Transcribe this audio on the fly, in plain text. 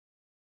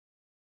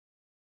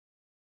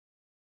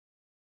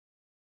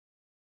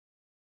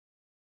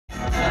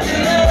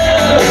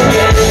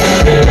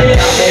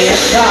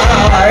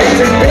car. It's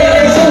as big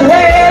as a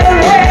whale, and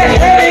we're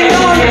heading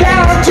on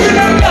down to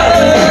the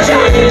motor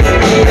shop.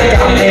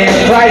 Got me a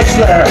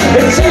Chrysler,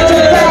 it seats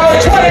about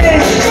 20.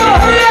 So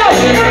hurry up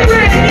and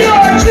bring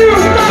your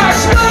jukebox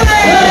money.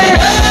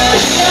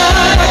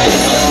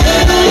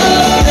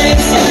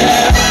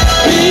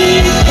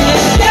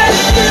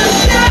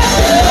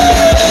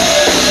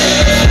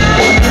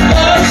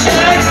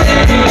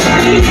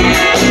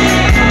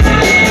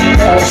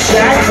 Love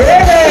Shack,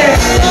 baby!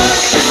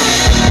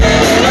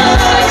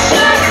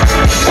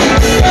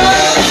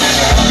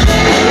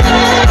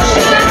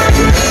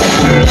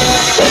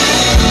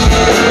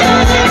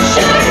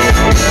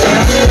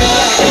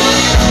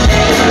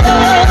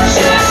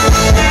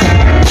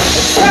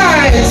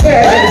 Sign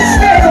says,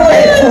 stay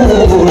away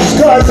fools,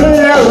 cause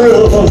there are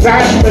rules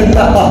at the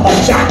Love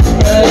Shack.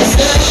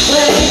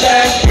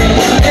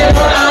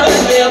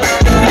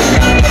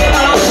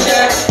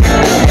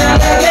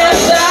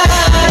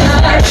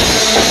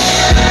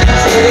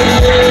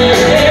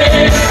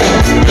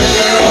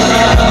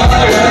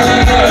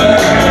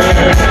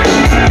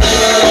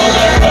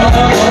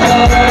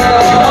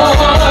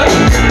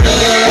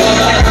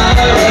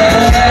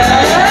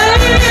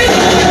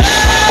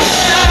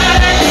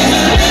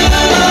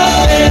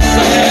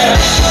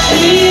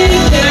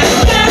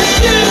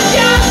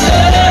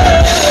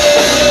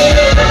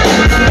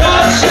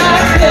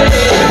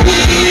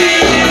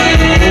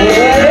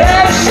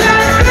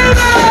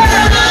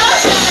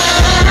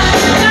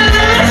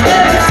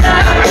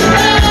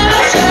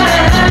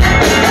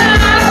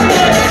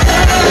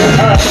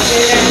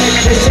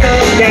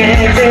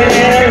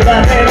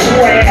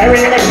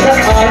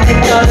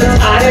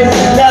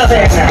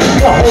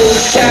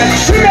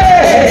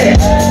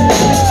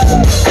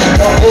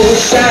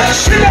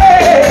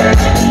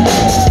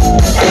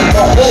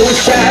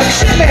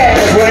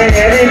 When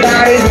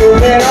everybody's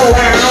moving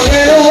around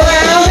and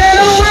around and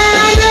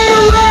around and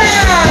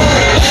around.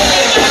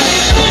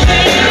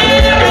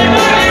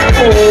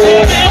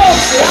 Oh,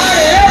 folks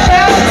lining up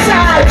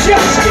outside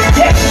just to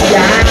get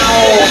down.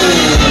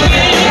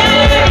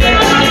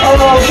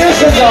 Oh, this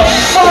is a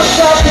fucked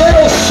up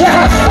little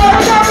shack,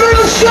 fucked up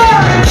little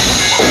shack.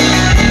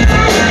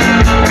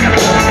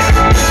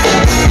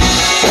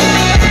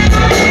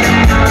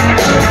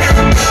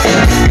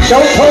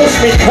 Don't post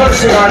me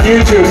cursing on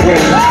YouTube,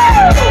 please.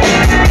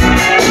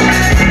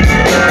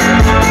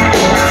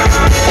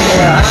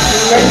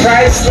 The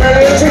Chrysler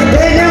is as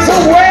big as a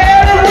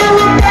whale, and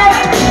we're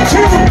about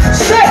to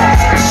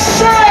set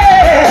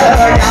sail.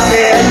 Got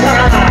me a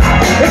car,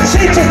 it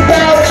seats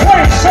about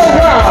 20, so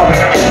Rob,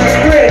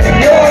 bring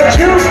your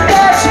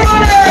jukebox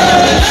money.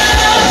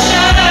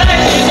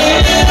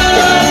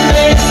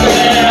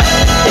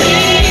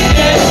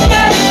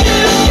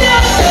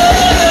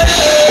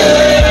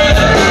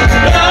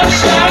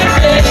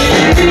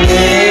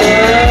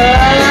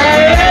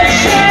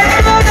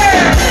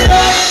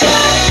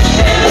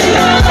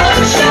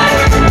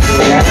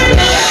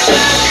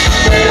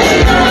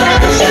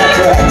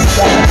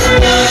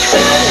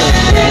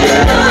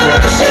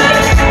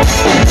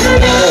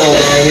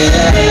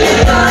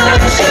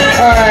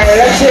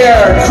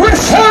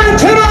 Chris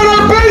Harrington on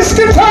a bass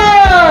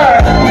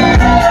guitar!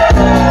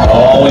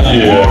 Oh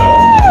yeah.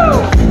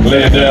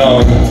 Lay it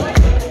down.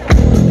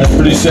 That's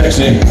pretty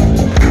sexy.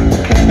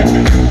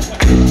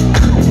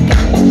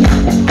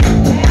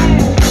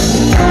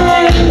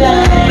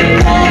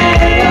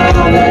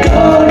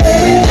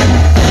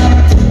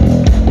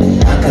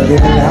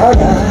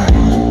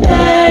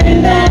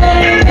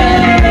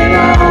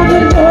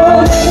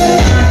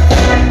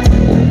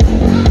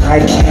 I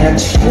can't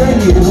hear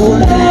you.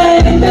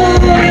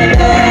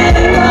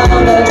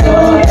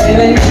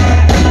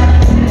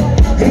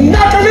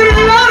 Knock a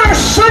little louder,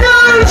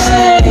 sugars!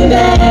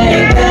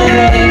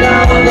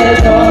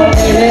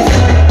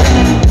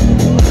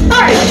 I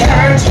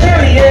can't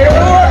hear you.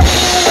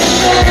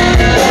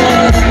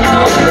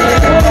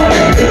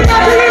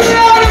 Knock a little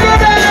louder,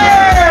 baby!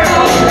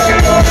 On the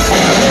door, baby!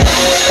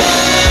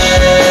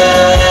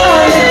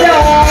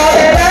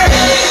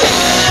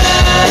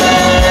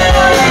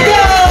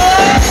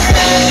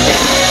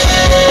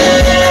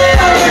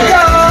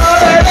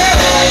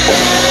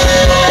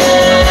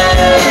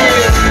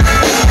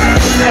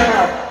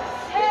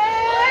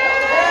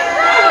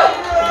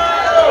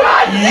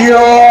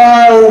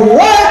 You're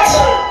what?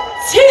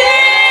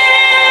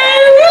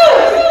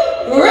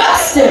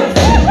 Rustin.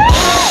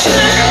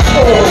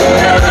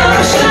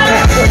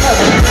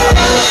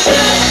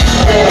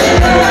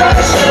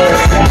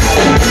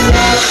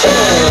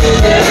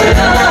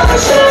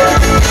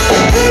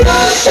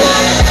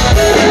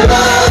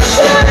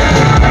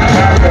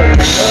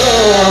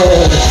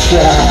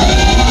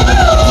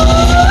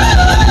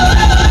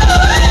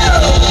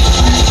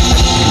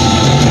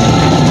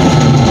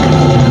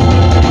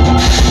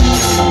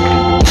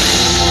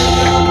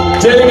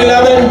 Dearly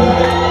beloved,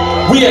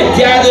 we are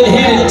gathered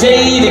here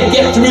today to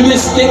get through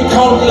this thing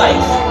called life.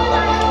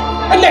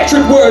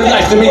 Electric word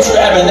life that means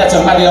forever, and that's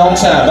a mighty long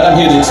time, but I'm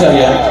here to tell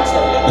you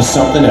there's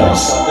something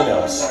else.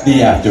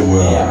 The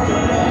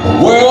afterworld.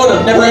 A world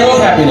of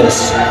never-ending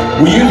happiness,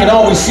 where you can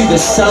always see the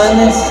sun,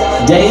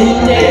 day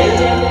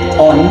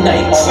or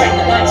night.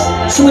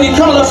 So when you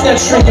call up that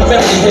shrink of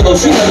Beverly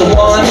Hills, you know the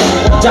one,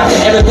 doctor,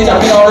 everything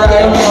will be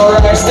alright.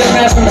 Instead of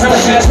asking how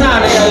much last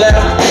time you got left,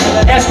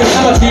 ask him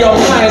how much of your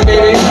mind,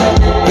 baby.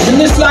 Cause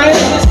in this life,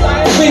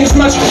 things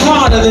much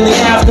harder than the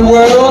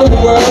afterworld.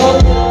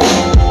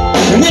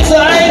 In this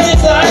life,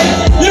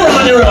 you're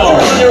on your own.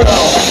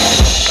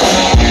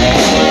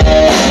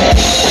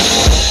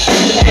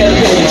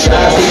 Everybody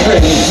tries to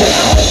bring you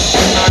down.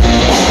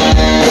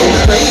 Go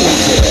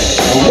crazy.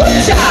 What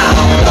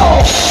time?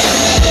 Oh.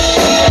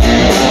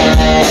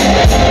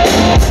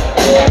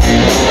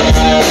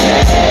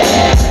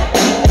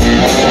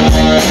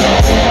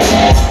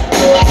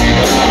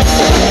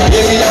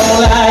 If you don't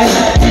like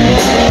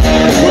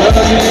the world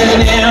you're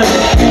living in,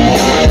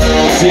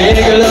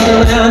 take a look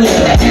around you.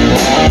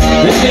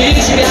 At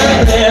least you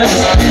got friends.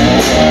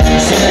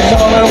 Send a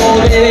call to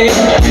old lady.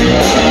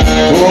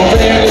 Go over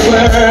there to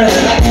word.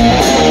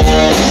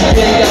 She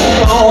picked up the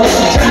phone,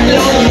 trapped it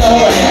on the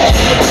floor.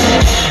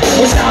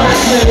 What's all I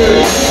do?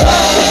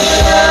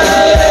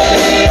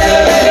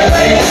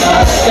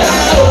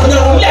 Oh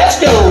no, let's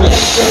go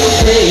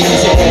crazy.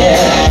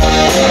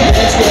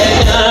 Let's get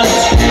nuts.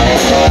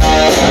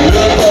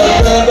 Look for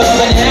the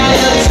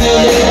banana until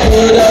they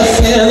put us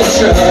in the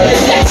truck.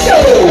 Let's go.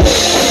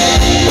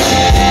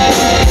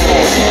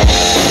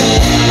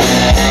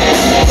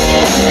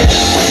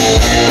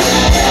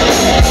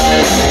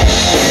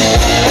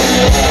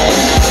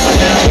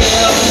 Now we're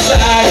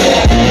outside,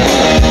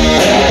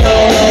 and we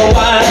don't know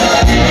why.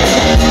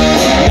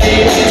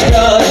 Maybe it's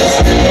 'cause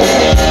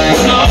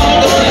we're all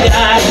gonna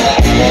die.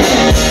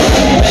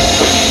 What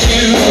do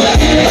you do?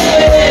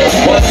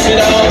 What's it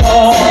all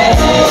for?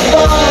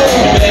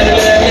 You better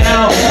live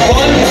now.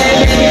 One day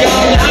we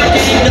are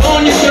knocking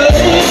on your door.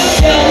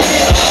 Tell me,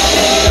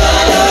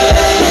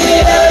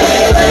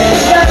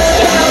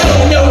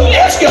 oh no,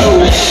 let's go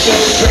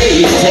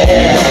crazy.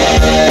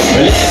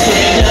 Let's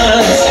get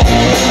nuts.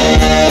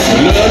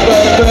 Look for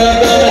the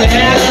purple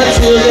banana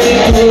until they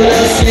put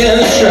us in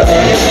the truck.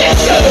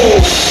 Let's go.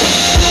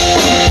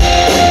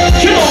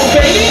 Come on,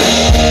 baby.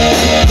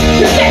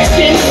 Let's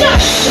get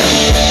nuts.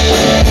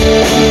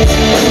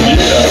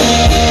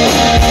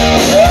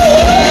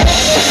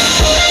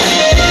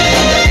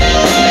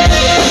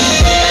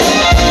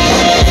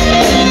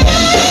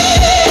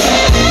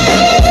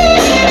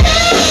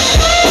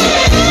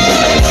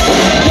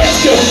 Let's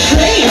go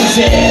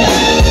crazy.